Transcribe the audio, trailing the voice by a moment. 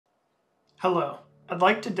Hello, I'd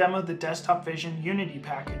like to demo the Desktop Vision Unity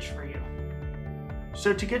package for you.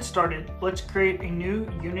 So to get started, let's create a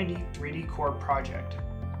new Unity 3D Core project.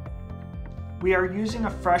 We are using a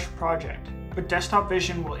fresh project, but Desktop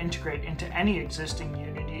Vision will integrate into any existing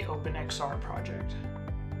Unity OpenXR project.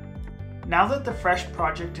 Now that the fresh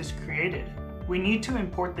project is created, we need to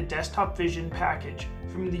import the Desktop Vision package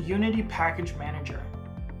from the Unity Package Manager.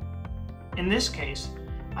 In this case,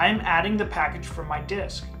 I am adding the package from my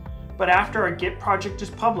disk, but after our Git project is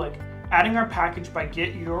public, adding our package by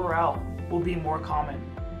Git URL will be more common.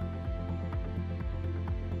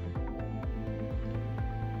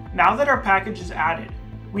 Now that our package is added,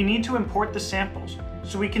 we need to import the samples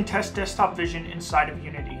so we can test Desktop Vision inside of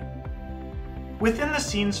Unity. Within the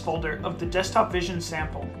Scenes folder of the Desktop Vision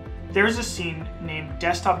sample, there is a scene named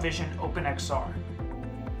Desktop Vision OpenXR.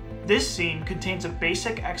 This scene contains a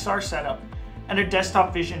basic XR setup and a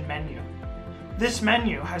Desktop Vision menu. This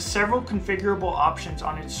menu has several configurable options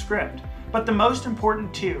on its script, but the most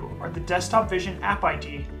important two are the Desktop Vision App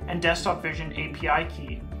ID and Desktop Vision API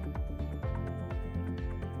key.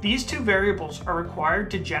 These two variables are required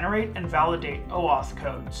to generate and validate OAuth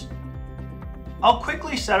codes. I'll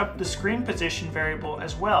quickly set up the screen position variable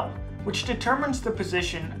as well, which determines the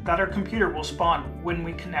position that our computer will spawn when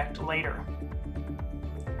we connect later.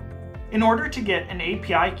 In order to get an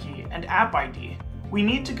API key and App ID, we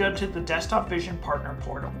need to go to the Desktop Vision Partner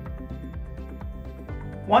Portal.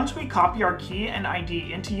 Once we copy our key and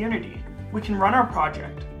ID into Unity, we can run our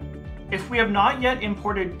project. If we have not yet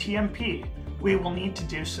imported TMP, we will need to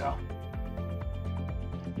do so.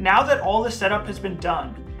 Now that all the setup has been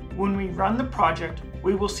done, when we run the project,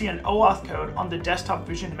 we will see an OAuth code on the Desktop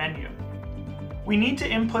Vision menu. We need to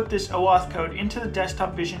input this OAuth code into the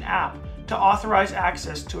Desktop Vision app to authorize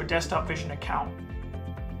access to a Desktop Vision account.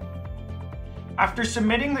 After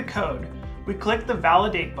submitting the code, we click the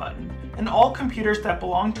Validate button, and all computers that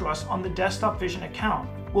belong to us on the Desktop Vision account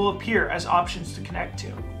will appear as options to connect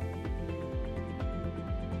to.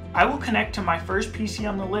 I will connect to my first PC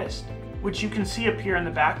on the list, which you can see appear in the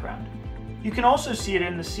background. You can also see it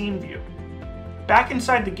in the scene view. Back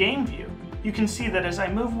inside the game view, you can see that as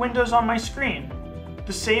I move windows on my screen,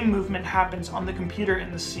 the same movement happens on the computer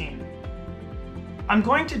in the scene. I'm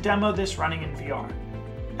going to demo this running in VR.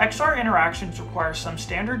 XR interactions require some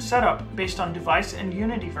standard setup based on device and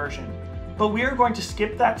Unity version, but we are going to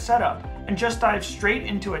skip that setup and just dive straight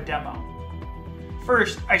into a demo.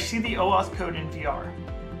 First, I see the OAuth code in VR.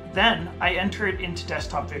 Then, I enter it into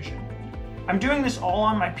Desktop Vision. I'm doing this all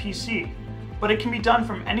on my PC, but it can be done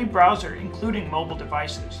from any browser, including mobile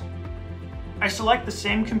devices. I select the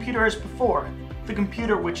same computer as before, the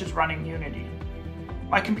computer which is running Unity.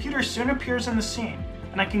 My computer soon appears in the scene,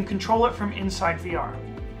 and I can control it from inside VR.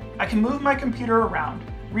 I can move my computer around,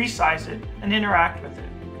 resize it, and interact with it.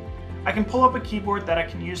 I can pull up a keyboard that I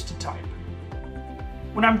can use to type.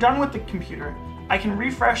 When I'm done with the computer, I can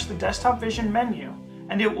refresh the Desktop Vision menu,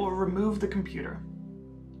 and it will remove the computer.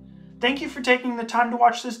 Thank you for taking the time to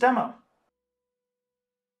watch this demo.